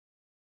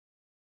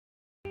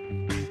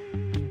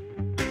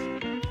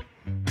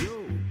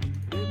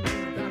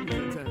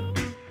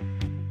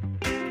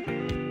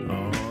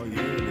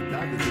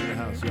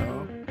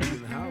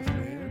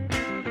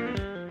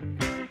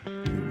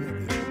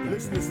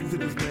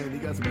man, he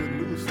got some good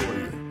news for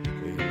you.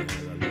 Hey, man,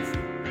 listen.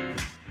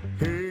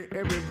 Hey,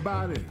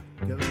 everybody,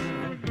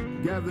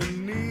 gather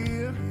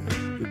near.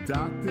 The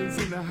doctor's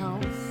in the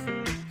house,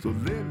 so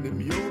lend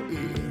him your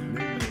ear.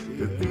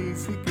 The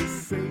things he can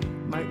say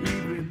might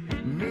even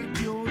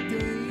make your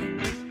day.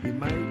 He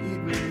might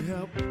even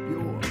help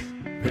your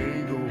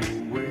pain go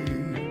away.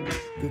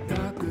 The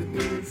doctor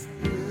is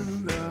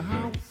in the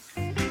house.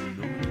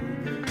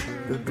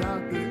 The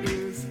doctor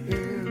is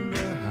in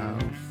the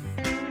house.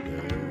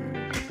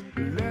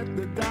 Let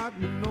the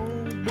doctor know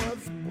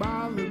what's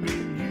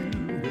bothering you.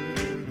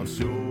 I'm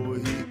sure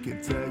he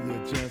can tell you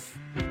just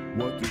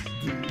what to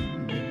do.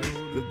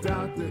 The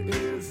doctor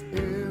is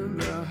in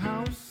the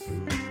house.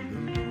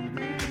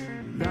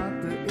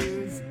 Doctor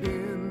is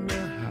in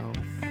the house.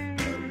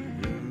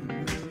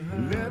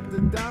 Let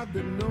the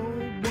doctor know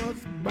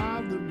what's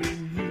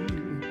bothering you.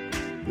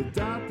 The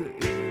doctor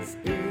is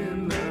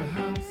in the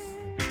house.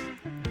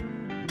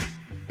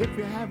 If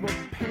you have a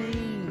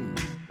pain,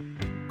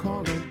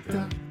 call a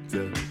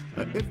doctor.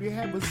 If you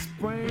have a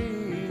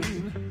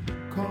sprain,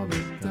 call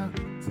a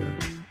doctor.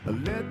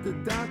 Let the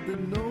doctor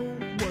know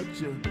what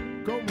you're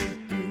going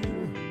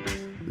through.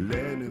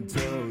 Let him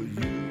tell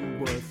you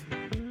what's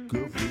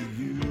good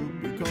for you,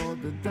 because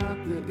the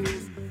doctor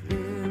is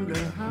in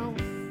the house.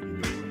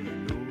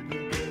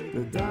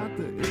 The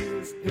doctor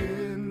is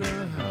in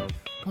the house.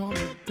 Call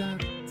a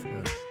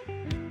doctor.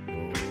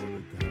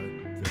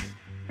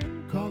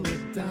 Call a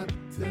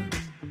doctor.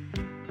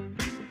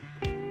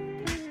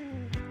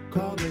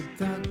 Call a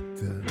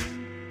doctor.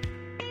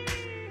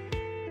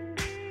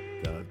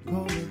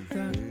 Call a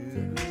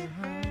doctor.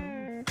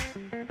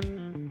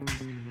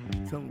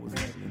 Tell me what's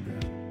happening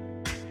there.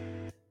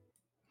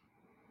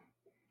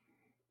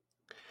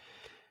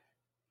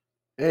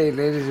 Hey,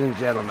 ladies and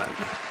gentlemen,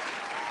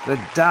 the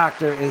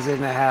doctor is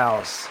in the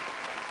house.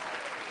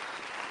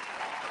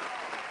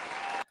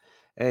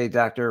 Hey,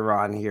 Dr.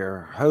 Ron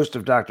here, host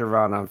of Dr.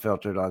 Ron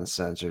Unfiltered,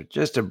 Uncensored,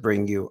 just to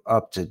bring you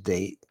up to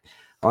date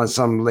on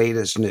some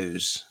latest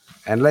news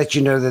and let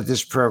you know that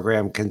this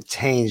program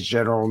contains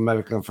general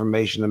medical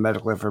information. The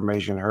medical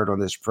information heard on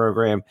this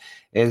program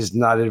is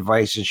not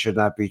advice and should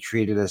not be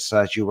treated as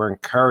such. You are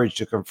encouraged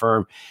to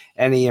confirm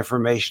any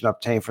information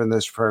obtained from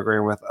this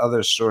program with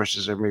other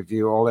sources and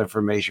review all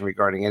information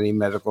regarding any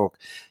medical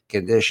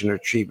condition or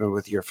treatment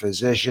with your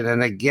physician.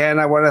 And again,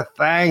 I want to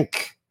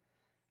thank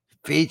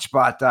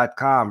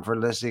Feedspot.com for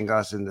listing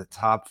us in the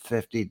top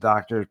 50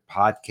 doctor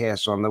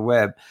podcasts on the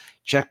web.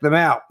 Check them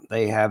out.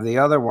 They have the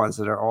other ones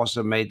that are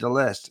also made the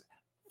list.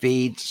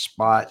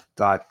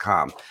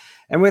 Feedspot.com.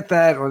 And with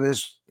that, on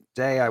this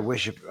day, I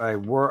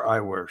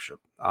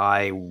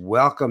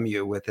welcome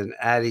you with an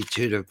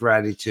attitude of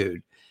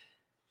gratitude.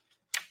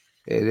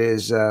 It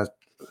is,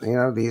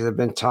 these have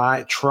been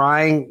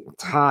trying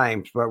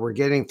times, but we're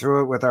getting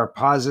through it with our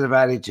positive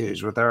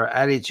attitudes, with our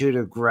attitude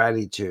of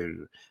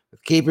gratitude,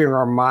 with keeping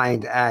our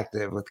mind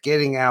active, with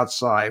getting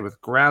outside,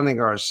 with grounding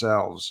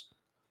ourselves,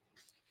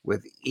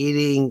 with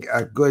eating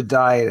a good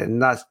diet and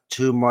not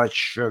too much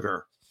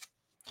sugar.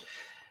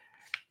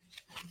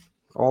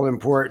 All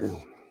important.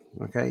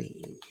 Okay.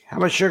 How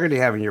much sugar do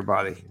you have in your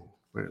body?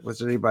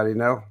 Does anybody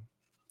know?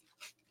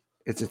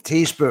 It's a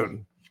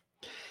teaspoon.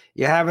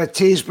 You have a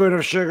teaspoon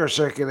of sugar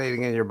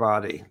circulating in your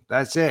body.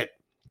 That's it.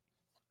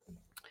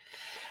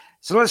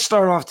 So let's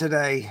start off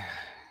today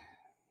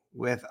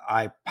with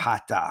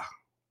IPPOTA.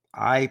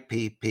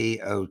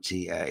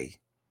 IPPOTA.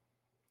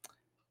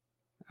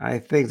 I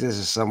think this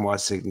is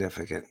somewhat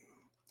significant.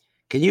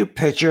 Can you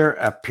picture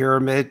a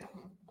pyramid?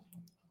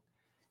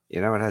 You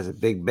know, it has a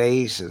big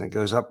base and it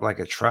goes up like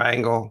a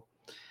triangle.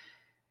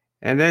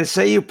 And then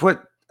say you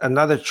put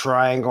another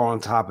triangle on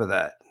top of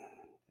that.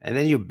 And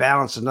then you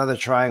balance another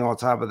triangle on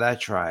top of that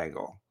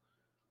triangle.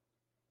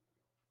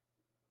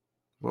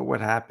 What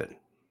would happen?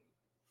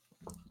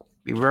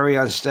 Be very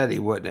unsteady,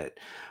 wouldn't it?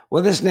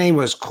 Well, this name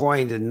was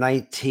coined in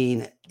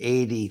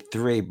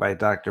 1983 by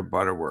Dr.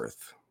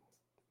 Butterworth.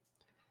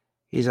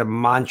 He's a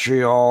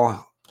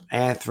Montreal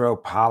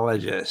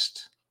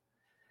anthropologist.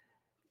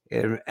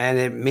 And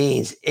it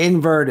means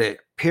inverted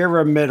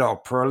pyramidal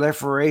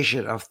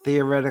proliferation of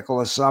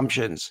theoretical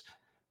assumptions,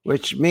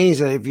 which means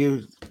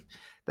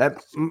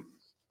that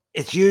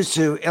it's used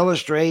to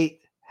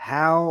illustrate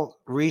how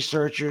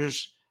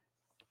researchers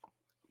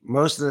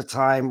most of the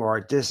time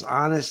are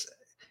dishonest.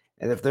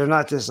 And if they're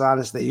not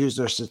dishonest, they use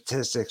their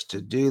statistics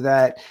to do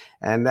that.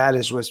 And that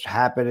is what's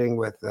happening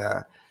with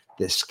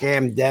this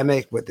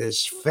scamdemic, with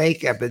this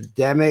fake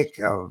epidemic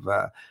of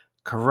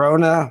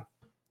corona,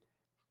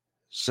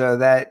 so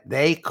that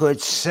they could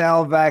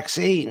sell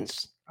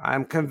vaccines.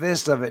 I'm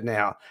convinced of it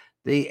now.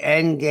 The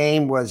end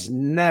game was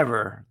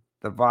never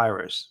the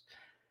virus.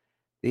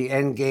 The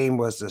end game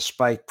was the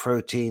spike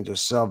protein to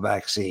sell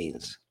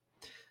vaccines.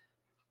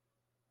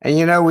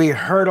 And, we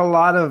heard a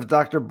lot of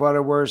Dr.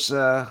 Butterworth's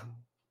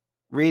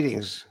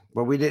readings,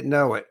 but we didn't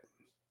know it.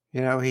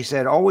 He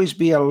said, always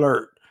be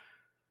alert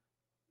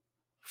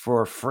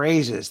for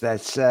phrases that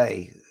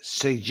say,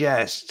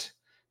 suggest,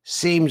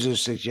 seems to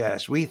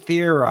suggest. We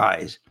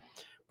theorize.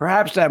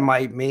 Perhaps that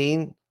might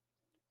mean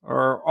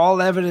or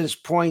all evidence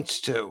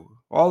points to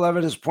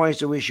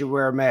we should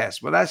wear a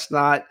mask. But that's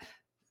not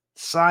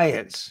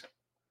science.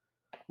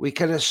 We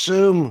can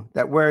assume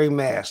that wearing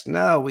masks.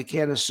 No, we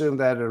can't assume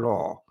that at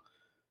all.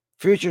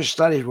 Future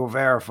studies will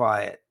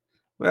verify it.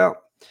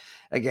 Well,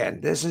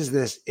 again, this is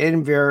this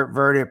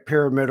inverted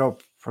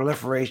pyramidal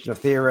proliferation of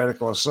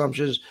theoretical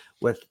assumptions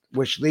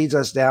which leads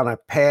us down a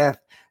path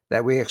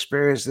that we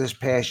experienced this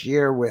past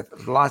year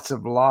with lots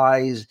of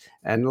lies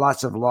and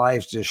lots of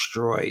lives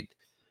destroyed.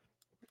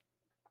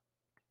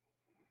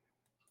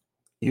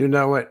 You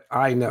know it,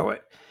 I know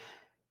it.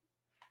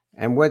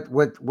 And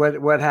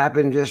what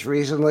happened just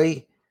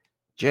recently?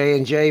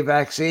 J&J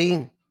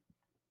vaccine.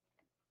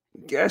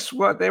 Guess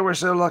what? They were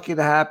so lucky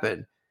to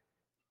happen.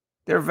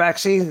 Their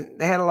vaccine,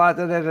 they had a lot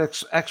that had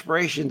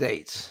expiration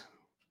dates.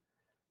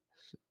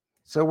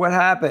 So what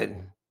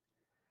happened?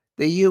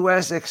 The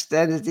U.S.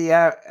 extended the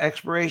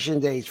expiration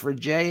dates for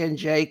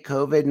J&J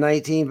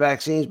COVID-19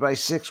 vaccines by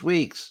 6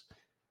 weeks.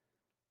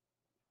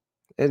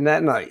 Isn't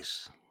that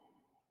nice?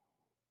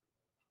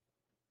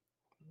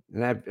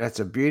 And that's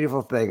a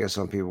beautiful thing, as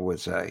some people would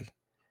say.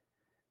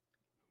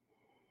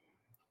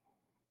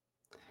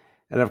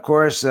 And of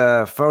course,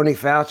 phony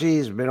Fauci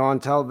has been on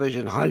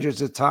television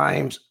hundreds of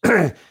times,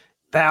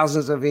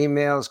 thousands of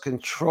emails,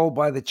 controlled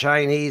by the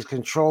Chinese,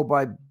 controlled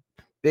by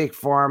Big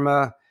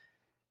Pharma.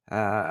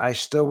 I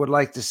still would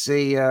like to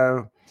see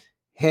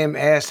him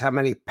asked how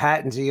many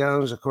patents he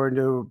owns. According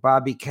to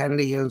Bobby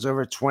Kennedy, he owns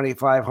over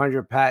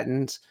 2,500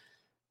 patents.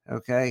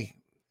 Okay.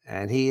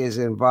 And he is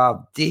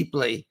involved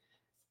deeply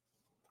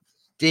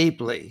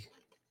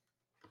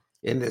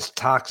in this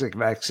toxic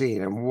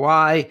vaccine. And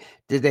why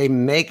did they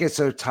make it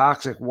so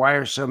toxic? Why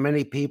are so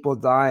many people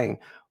dying?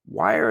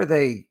 Why are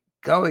they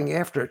going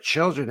after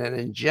children and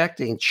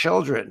injecting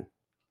children?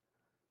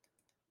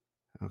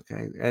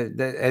 Okay.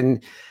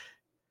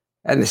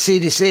 And the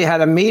CDC had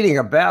a meeting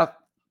about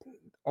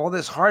all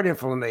this heart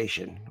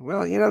inflammation.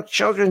 Well,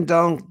 children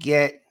don't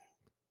get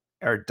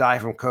or die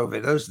from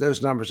COVID.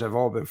 Those numbers have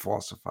all been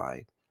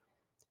falsified.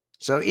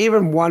 So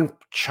even one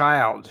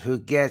child who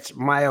gets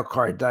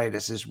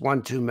myocarditis is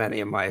one too many,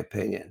 in my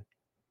opinion.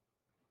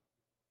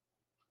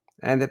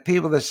 And the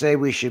people that say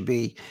we should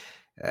be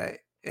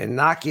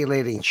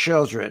inoculating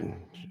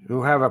children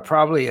who have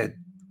probably a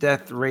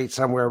death rate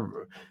somewhere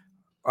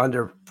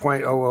under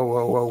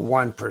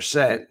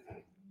 0.00001%,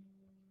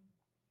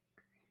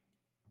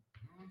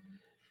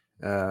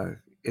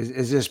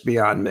 is just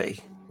beyond me.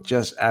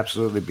 Just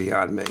absolutely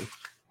beyond me.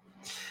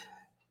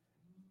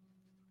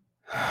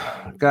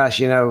 Gosh,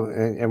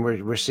 and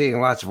we're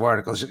seeing lots of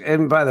articles.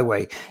 And by the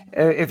way,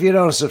 if you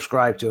don't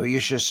subscribe to it,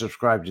 you should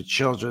subscribe to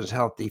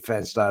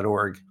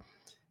children'shealthdefense.org.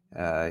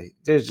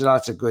 There's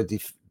lots of good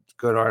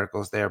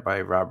articles there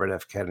by Robert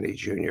F. Kennedy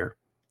Jr.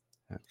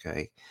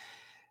 Okay.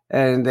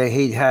 And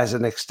he has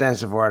an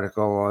extensive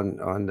article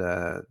on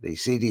the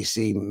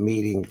CDC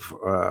meeting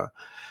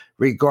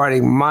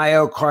regarding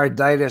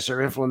myocarditis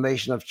or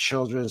inflammation of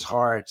children's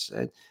hearts.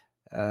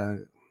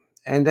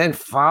 And then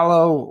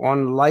follow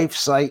on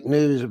LifeSite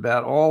News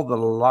about all the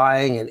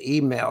lying and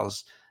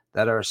emails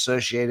that are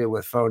associated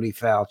with phony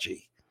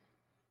Fauci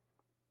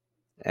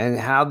and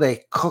how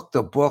they cook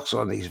the books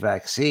on these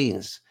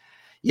vaccines.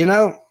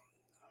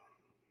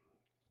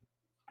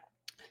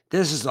 This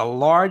is the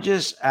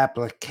largest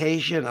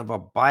application of a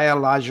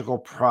biological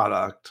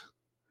product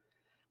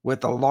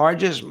with the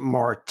largest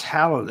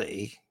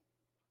mortality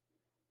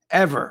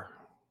ever.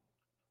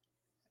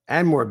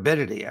 And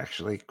morbidity,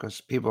 actually,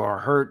 because people are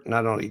hurt,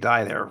 not only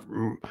die there,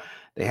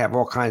 they have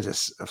all kinds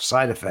of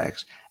side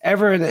effects,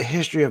 ever in the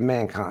history of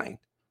mankind.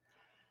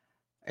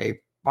 A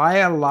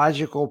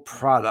biological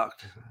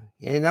product.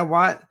 You know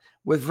what?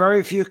 With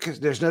very few,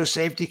 there's no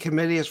safety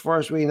committee as far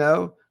as we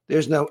know.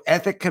 There's no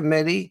ethic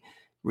committee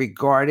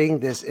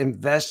regarding this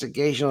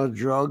investigational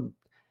drug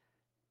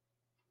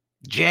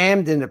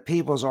jammed into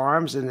people's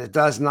arms, and it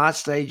does not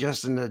stay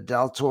just in the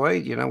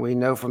deltoid. We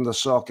know from the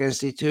Salk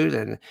Institute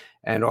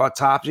and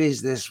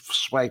autopsies, this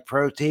spike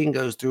protein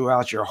goes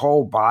throughout your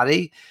whole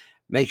body,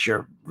 makes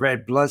your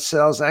red blood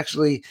cells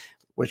actually,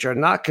 which are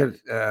not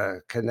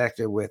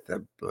connected with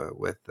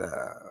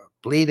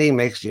bleeding,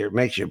 makes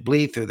you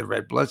bleed through the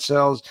red blood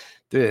cells.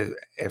 It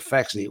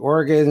affects the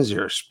organs,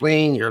 your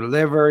spleen, your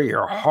liver,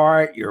 your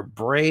heart, your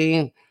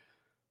brain,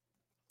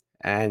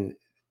 and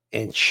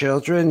in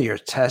children, your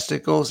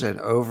testicles and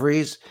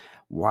ovaries.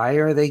 Why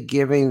are they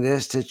giving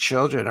this to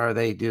children?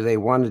 Do they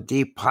want to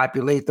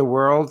depopulate the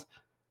world?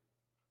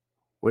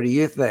 What do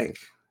you think?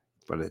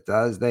 But it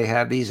does. They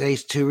have these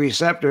ACE2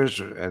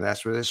 receptors, and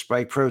that's where this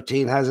spike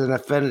protein has an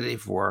affinity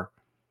for.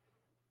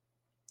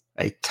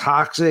 A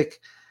toxic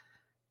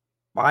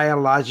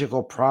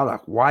biological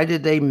product. Why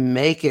did they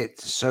make it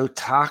so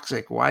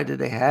toxic? Why did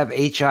they have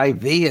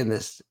HIV in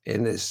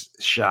this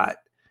shot?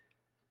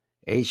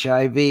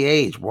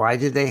 HIV/AIDS. Why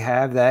did they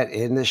have that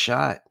in the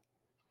shot?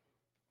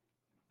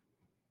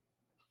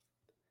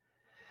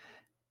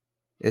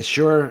 It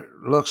sure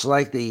looks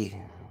like the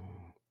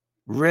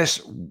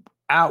risks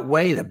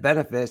outweigh the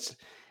benefits.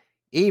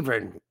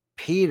 Even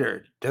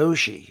Peter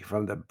Doshi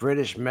from the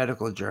British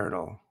Medical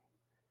Journal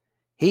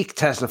He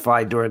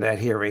testified during that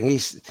hearing.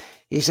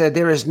 He said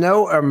there is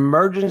no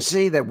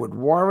emergency that would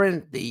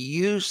warrant the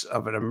use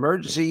of an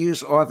emergency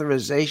use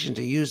authorization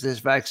to use this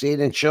vaccine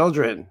in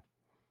children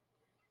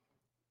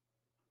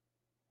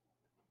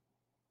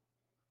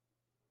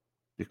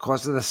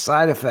because of the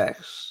side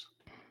effects.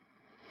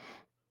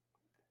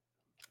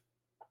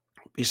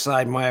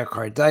 Beside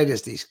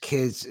myocarditis, these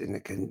kids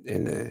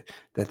that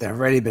have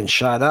already been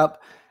shot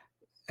up,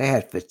 they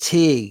had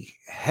fatigue,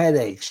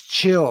 headaches,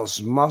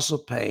 chills, muscle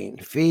pain,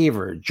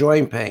 fever,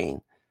 joint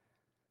pain.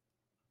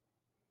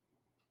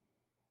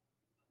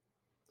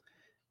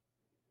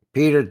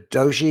 Peter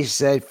Doshi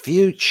said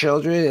few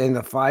children in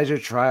the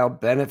Pfizer trial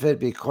benefit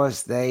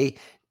because they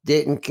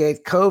didn't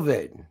get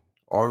COVID,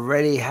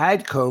 already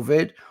had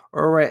COVID,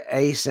 or were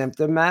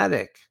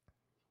asymptomatic.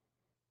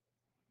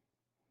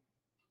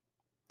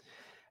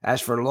 As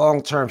for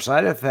long-term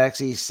side effects,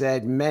 he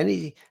said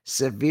many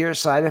severe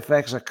side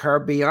effects occur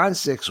beyond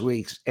 6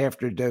 weeks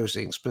after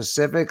dosing,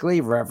 specifically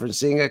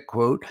referencing a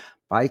quote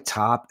by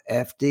top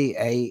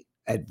FDA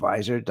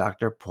advisor,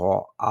 Dr.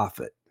 Paul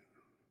Offit.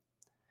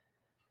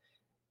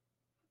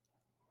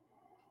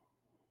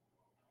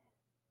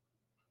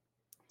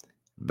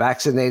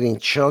 Vaccinating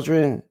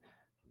children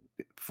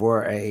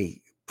for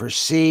a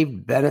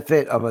perceived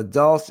benefit of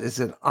adults is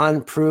an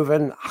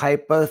unproven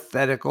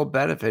hypothetical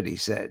benefit, he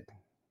said.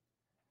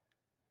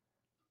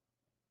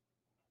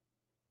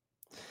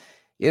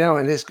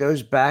 And this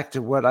goes back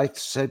to what I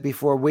said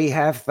before. We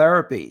have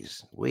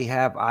therapies. We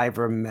have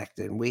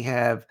ivermectin. We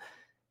have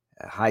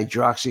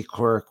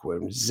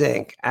hydroxychloroquine,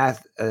 zinc,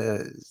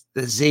 the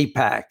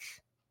Z-Pak.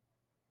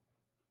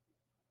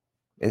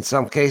 In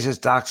some cases,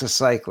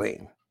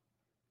 doxycycline.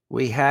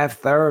 We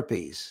have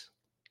therapies.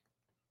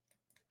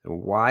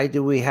 Why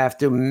do we have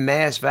to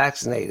mass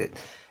vaccinate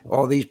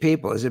all these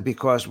people? Is it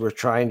because we're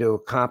trying to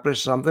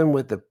accomplish something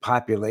with the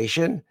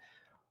population?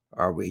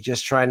 Are we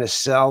just trying to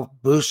sell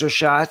booster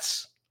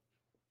shots?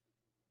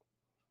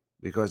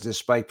 Because this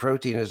spike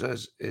protein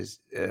is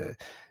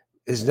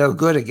no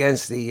good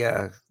against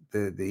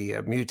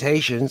the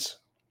mutations.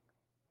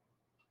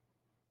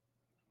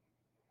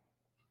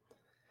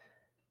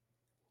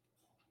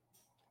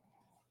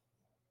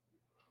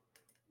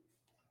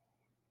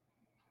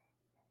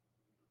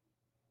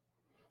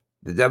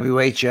 The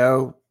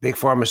WHO, big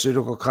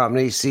pharmaceutical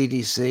companies,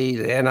 CDC,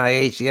 the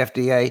NIH,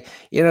 the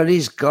FDA,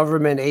 these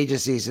government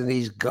agencies and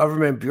these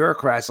government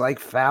bureaucrats like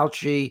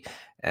Fauci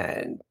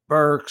and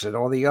Birx and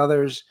all the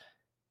others,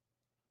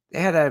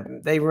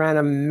 they ran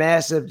a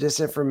massive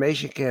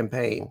disinformation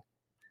campaign.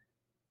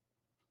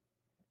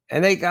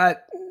 And they got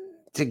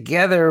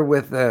together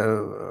with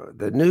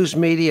the news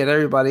media and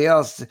everybody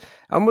else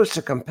almost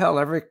to compel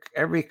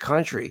every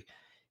country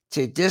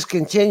to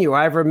discontinue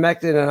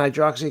ivermectin and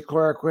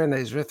hydroxychloroquine,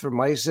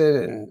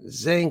 azithromycin and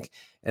zinc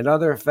and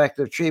other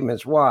effective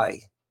treatments.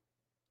 Why?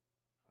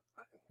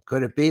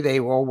 Could it be they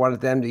all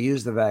wanted them to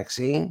use the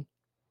vaccine?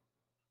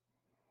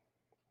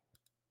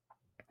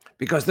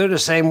 Because they're the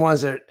same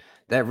ones that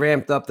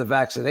ramped up the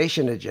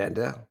vaccination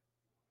agenda.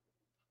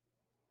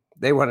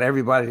 They want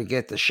everybody to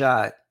get the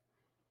shot.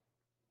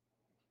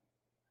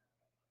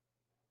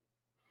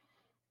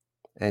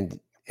 And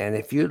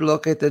if you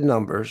look at the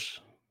numbers,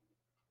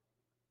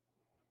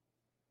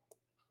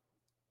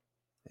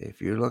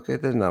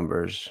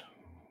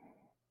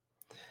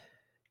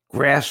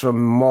 graphs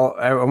from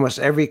almost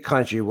every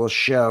country will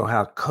show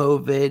how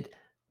COVID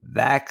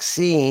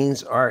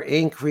vaccines are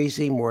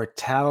increasing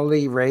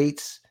mortality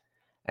rates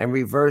and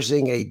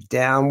reversing a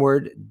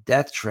downward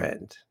death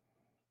trend.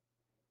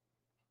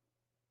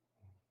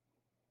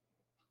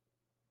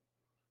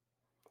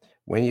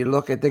 When you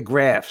look at the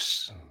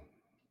graphs,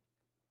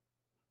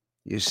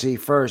 you see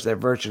first that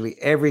virtually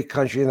every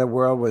country in the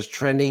world was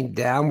trending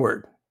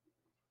downward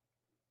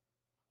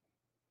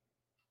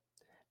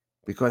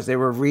because they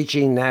were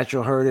reaching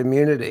natural herd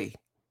immunity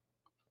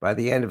by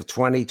the end of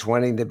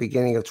 2020, the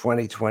beginning of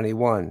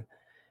 2021.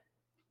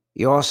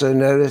 You also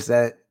notice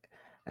that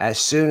as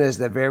soon as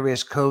the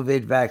various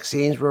COVID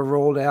vaccines were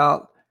rolled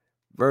out,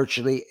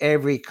 virtually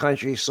every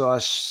country saw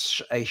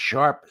a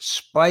sharp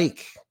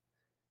spike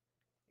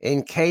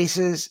in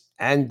cases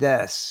and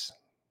deaths.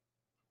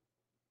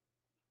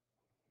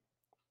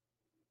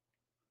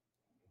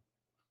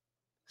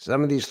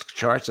 Some of these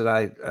charts that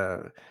I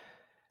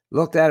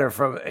looked at are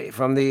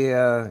from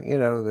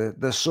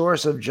the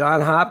source of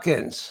Johns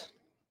Hopkins.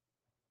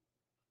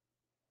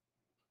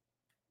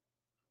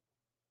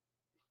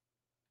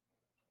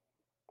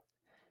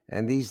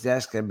 And these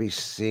deaths can be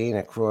seen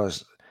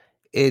across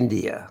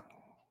India,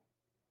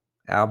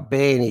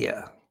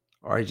 Albania,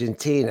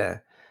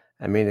 Argentina.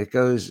 I mean, it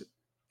goes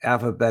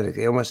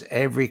alphabetically. Almost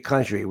every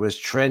country was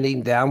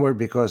trending downward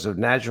because of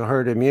natural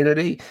herd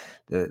immunity.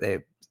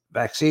 The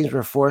vaccines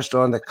were forced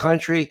on the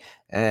country,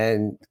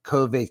 and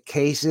COVID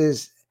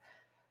cases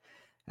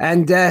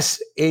and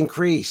deaths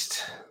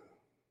increased.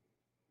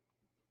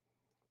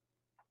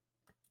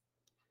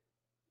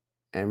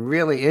 And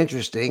really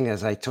interesting,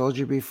 as I told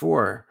you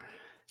before,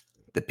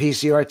 the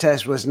PCR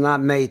test was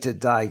not made to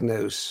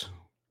diagnose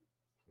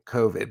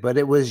COVID, but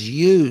it was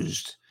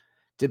used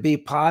to be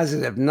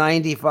positive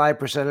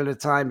 95% of the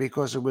time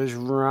because it was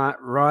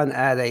run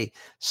at a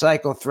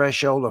cycle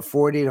threshold of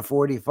 40 to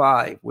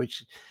 45,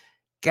 which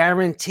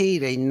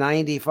guaranteed a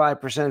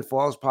 95%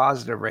 false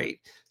positive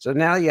rate. So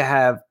now you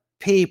have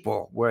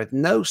people with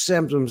no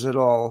symptoms at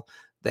all.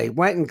 They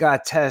went and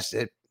got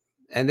tested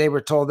and they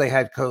were told they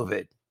had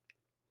COVID.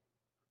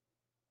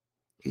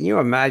 Can you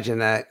imagine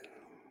that?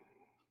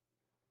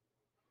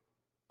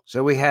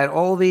 So we had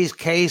all these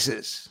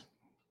cases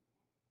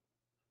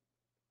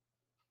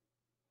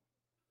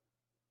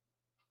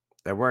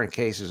that weren't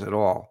cases at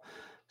all.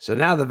 So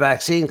now the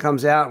vaccine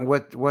comes out, and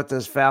what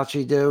does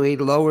Fauci do? He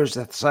lowers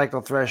the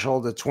cycle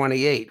threshold to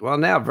 28. Well,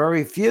 now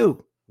very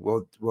few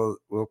will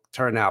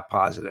turn out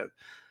positive.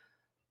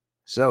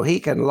 So he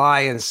can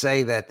lie and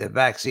say that the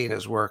vaccine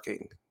is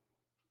working.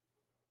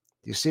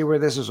 You see where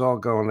this is all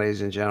going,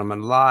 ladies and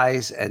gentlemen?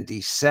 Lies and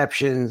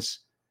deceptions.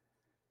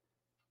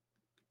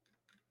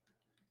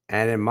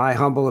 And in my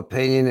humble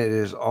opinion, it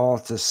is all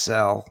to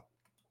sell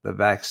the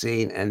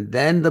vaccine and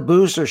then the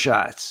booster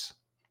shots.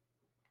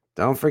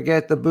 Don't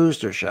forget the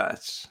booster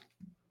shots.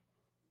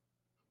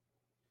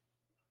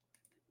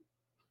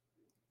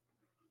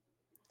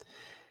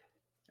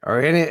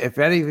 If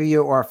any of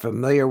you are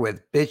familiar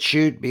with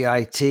BitChute,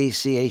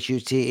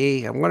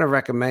 BITCHUTE, I'm going to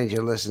recommend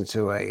you listen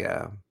to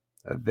a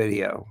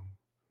video.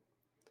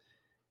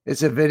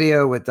 It's a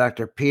video with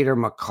Dr. Peter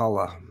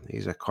McCullough.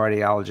 He's a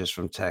cardiologist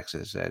from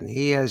Texas, and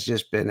he has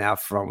just been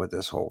out front with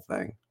this whole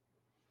thing.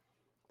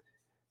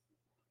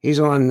 He's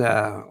on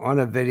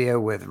a video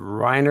with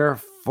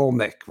Reiner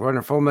Fuellmich.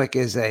 Reiner Fuellmich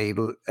is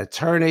an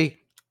attorney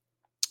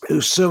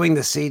who's suing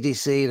the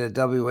CDC,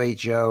 the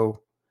WHO,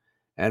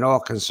 and all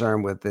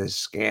concerned with this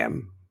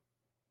scam.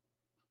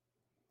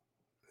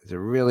 It's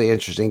really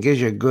interesting.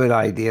 Gives you a good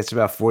idea. It's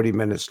about 40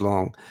 minutes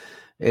long.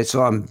 It's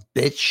on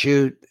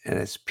BitChute, and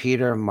it's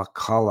Peter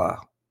McCullough.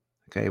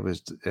 Okay,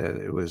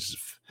 it was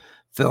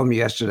filmed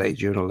yesterday,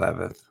 June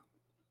 11th.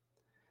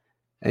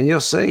 And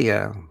you'll see,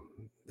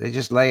 they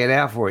just lay it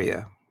out for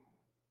you.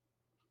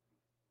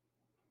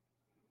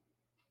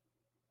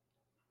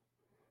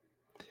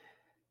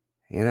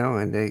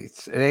 And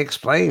they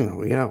explain,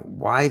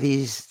 why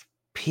these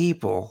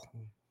people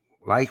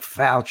like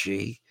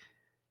Fauci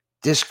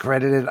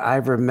discredited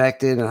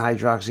ivermectin and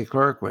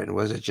hydroxychloroquine.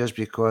 Was it just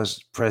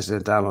because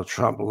President Donald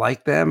Trump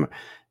liked them?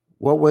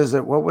 What was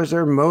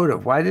their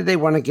motive? Why did they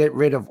want to get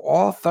rid of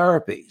all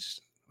therapies?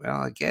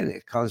 Well, again,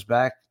 it comes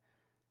back.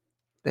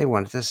 They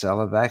wanted to sell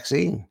a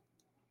vaccine.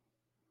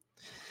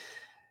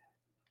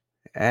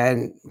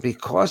 And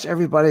because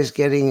everybody's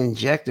getting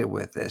injected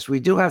with this, we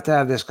do have to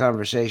have this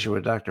conversation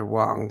with Dr.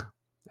 Wong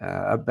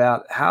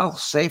about how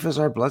safe is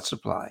our blood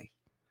supply?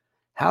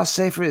 How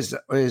safe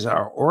is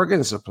our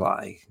organ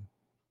supply?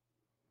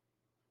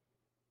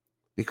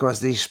 Because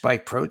these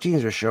spike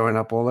proteins are showing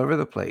up all over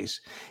the place.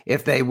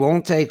 If they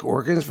won't take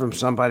organs from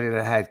somebody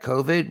that had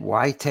COVID,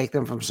 why take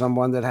them from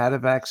someone that had a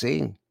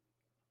vaccine?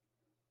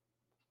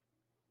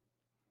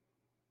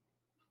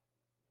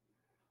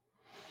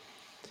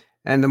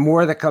 And the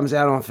more that comes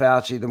out on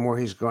Fauci, the more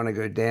he's going to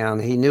go down.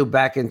 He knew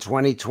back in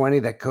 2020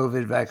 that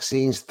COVID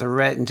vaccines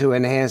threatened to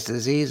enhance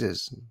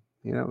diseases.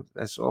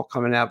 That's all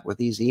coming out with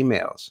these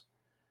emails.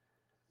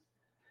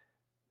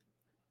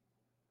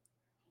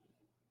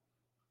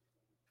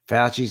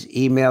 Fauci's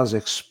emails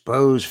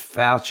expose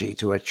Fauci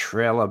to a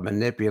trail of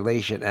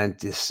manipulation and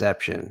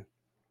deception.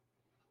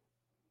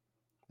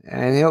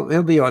 And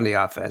he'll be on the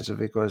offensive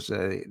because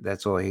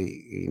that's all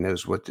he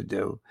knows what to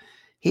do.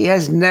 He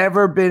has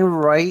never been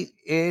right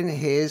in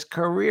his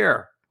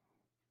career.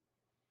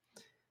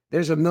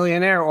 There's a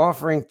millionaire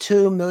offering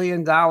 $2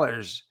 million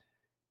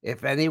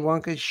if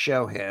anyone could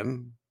show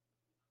him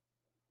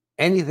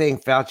anything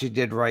Fauci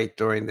did right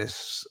during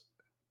this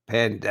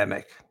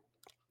pandemic.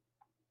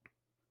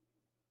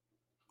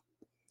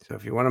 So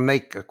if you want to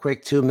make a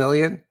quick $2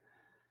 million,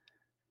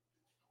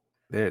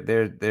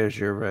 there's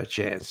your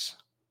chance.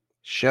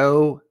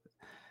 Show,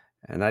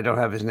 and I don't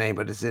have his name,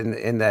 but it's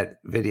in that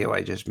video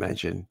I just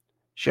mentioned.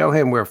 Show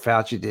him where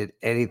Fauci did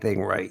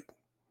anything right.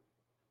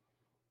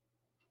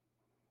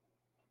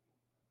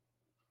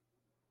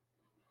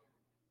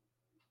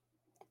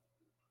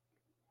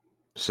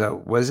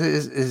 So why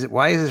is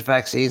this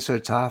vaccine so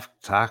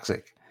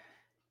toxic?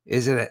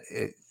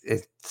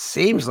 It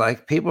seems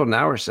like people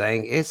now are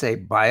saying it's a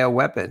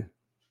bioweapon.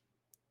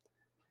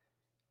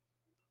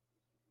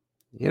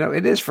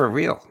 It is for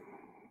real.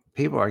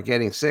 People are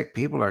getting sick.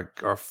 People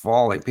are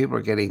falling. People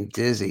are getting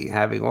dizzy,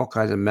 having all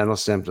kinds of mental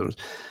symptoms.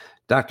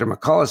 Dr.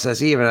 McCullough says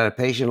he even had a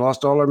patient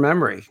lost all her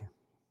memory.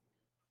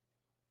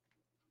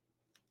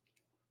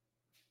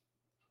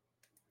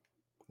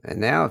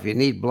 And now if you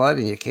need blood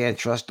and you can't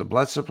trust the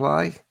blood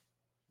supply,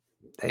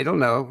 they don't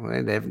know.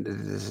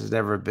 This has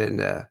never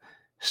been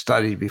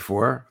studied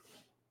before.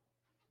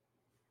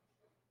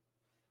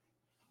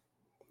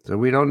 So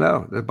we don't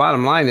know. The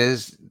bottom line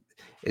is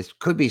it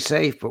could be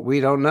safe, but we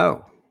don't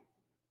know.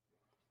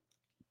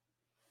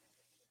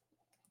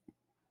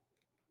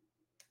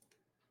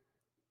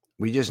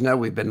 We just know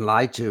we've been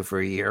lied to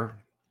for a year.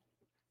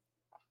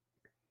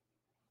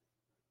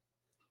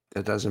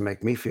 That doesn't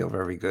make me feel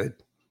very good.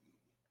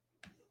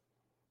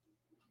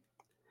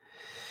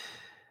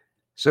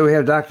 So we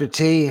have Dr.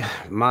 T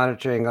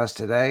monitoring us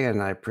today,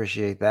 and I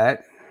appreciate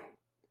that.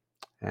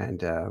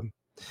 And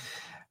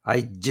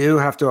I do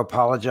have to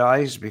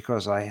apologize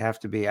because I have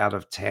to be out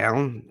of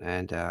town,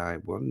 and I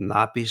will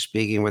not be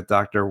speaking with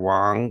Dr.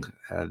 Wong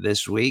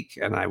this week,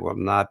 and I will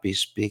not be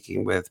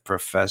speaking with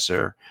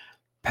Professor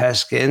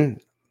Peskin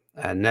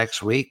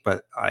next week.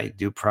 But I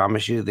do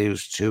promise you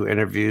these two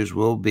interviews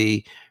will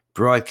be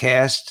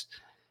broadcast,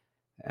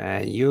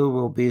 and you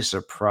will be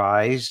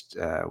surprised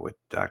what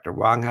Dr.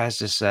 Wong has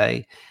to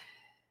say,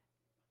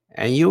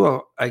 and you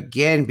will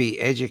again be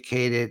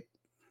educated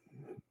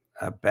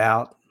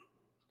about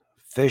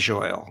fish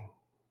oil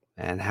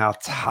and how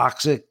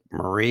toxic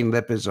marine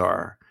lipids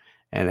are.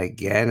 And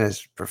again,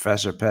 as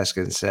Professor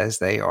Peskin says,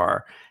 they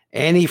are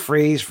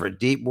antifreeze for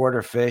deep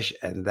water fish,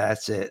 and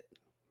that's it.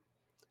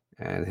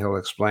 And he'll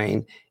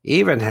explain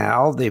even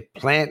how the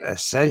plant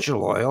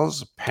essential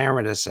oils,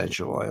 parent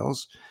essential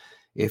oils,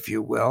 if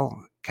you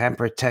will, can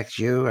protect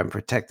you and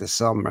protect the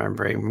cell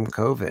membrane from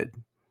COVID.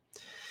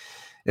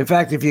 In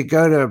fact, if you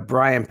go to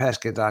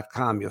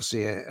brianpeskin.com, you'll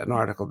see an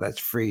article that's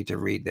free to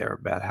read there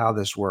about how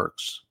this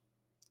works.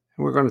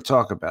 And we're going to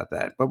talk about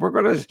that. But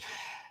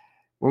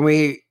when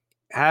we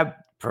have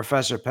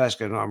Professor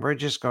Peskin on, we're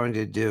just going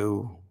to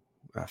do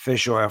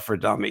fish oil for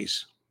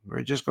dummies.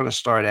 We're just going to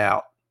start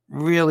out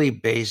really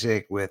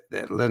basic with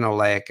the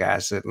linoleic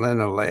acid,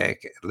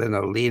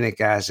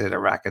 linolenic acid,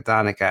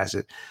 arachidonic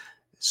acid,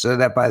 so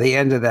that by the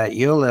end of that,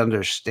 you'll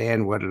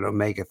understand what an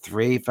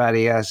omega-3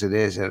 fatty acid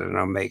is and an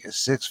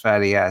omega-6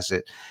 fatty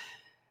acid,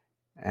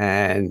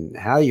 and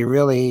how you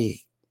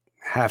really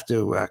have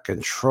to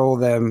control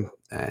them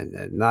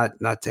and not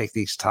take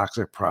these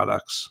toxic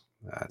products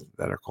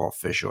that are called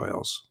fish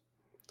oils.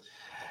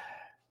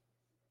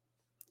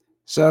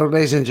 So,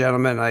 ladies and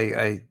gentlemen,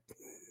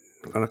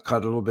 I'm going to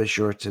cut a little bit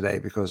short today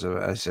because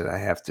I said I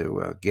have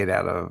to get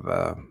out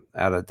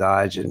of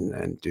Dodge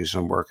and do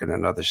some work in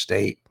another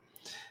state.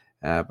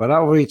 But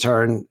I'll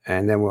return,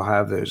 and then we'll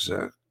have those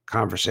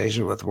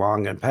conversations with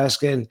Wong and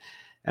Peskin.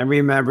 And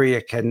remember,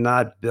 you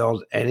cannot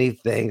build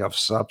anything of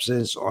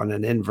substance on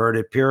an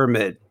inverted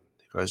pyramid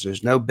because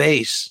there's no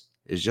base.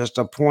 It's just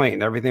a point,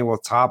 and everything will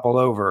topple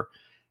over.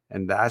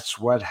 And that's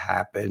what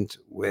happened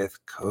with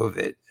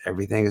COVID.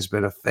 Everything has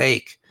been a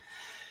fake.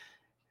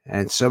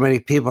 And so many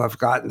people have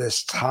gotten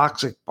this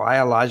toxic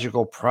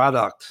biological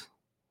product.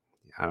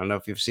 I don't know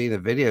if you've seen the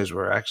videos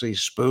where actually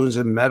spoons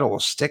and metal will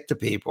stick to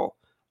people.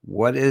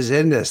 What is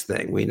in this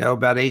thing? We know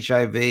about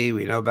HIV.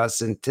 We know about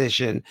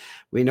synthesion.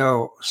 We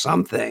know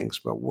some things,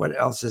 but what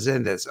else is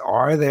in this?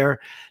 Are there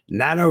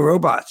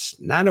nanobots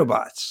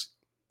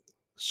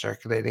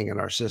circulating in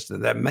our system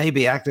that may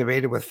be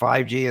activated with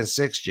 5G and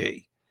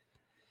 6G?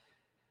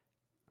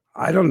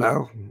 I don't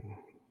know.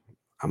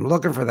 I'm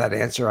looking for that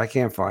answer. I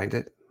can't find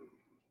it.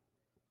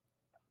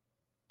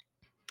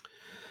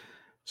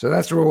 So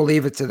that's where we'll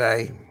leave it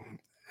today.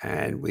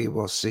 And we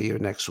will see you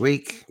next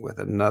week with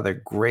another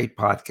great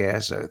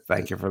podcast. So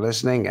thank you for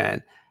listening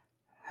and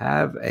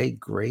have a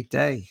great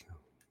day.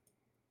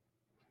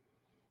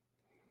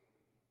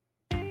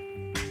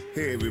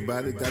 Hey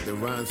everybody, Dr.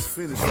 Ron's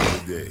finished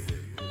for the day.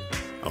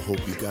 I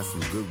hope you got some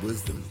good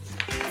wisdom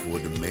for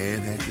what the man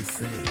had to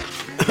say.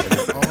 And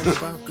it's all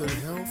about good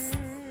health.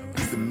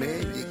 He's the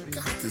man you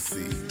got to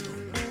see.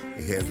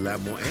 He has a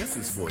lot more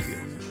answers for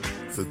you.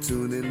 So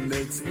tune in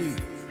next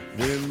week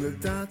when the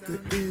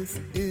doctor is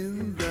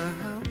in the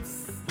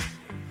house.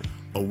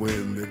 Or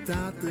when the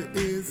doctor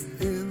is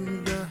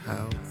in the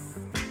house.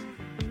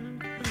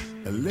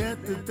 And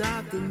let the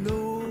doctor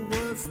know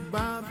what's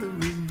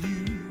bothering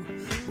you.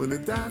 When the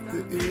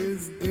doctor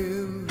is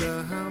in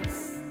the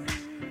house.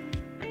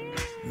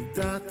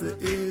 The doctor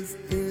is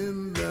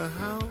in the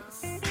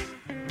house.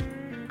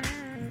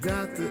 The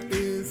doctor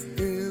is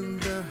in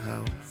the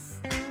house.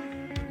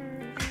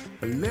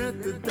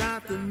 Let the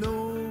doctor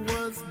know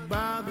what's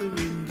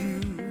bothering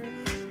you.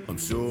 I'm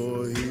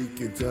sure he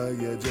can tell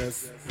you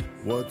just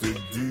what to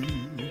do.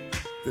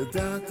 The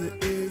doctor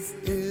is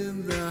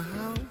in the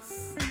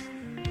house.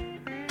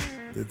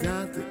 The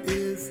doctor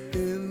is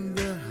in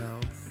the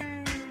house.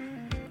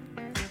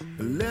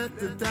 Let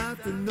the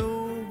doctor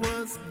know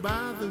what's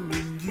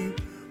bothering you.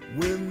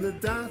 When the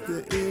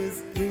doctor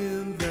is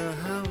in the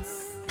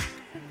house.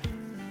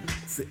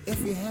 So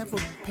if you have a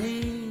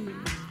pain,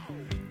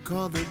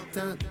 call the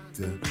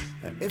doctor.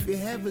 If you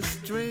have a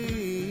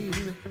strain,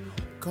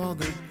 call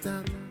the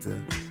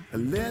doctor.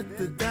 Let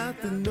the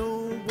doctor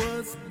know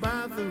what's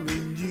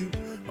bothering you.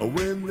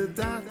 When the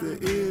doctor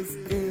is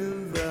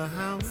in the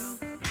house.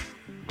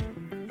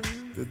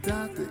 The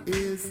doctor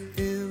is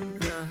in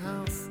the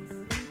house.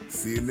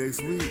 See you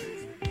next week.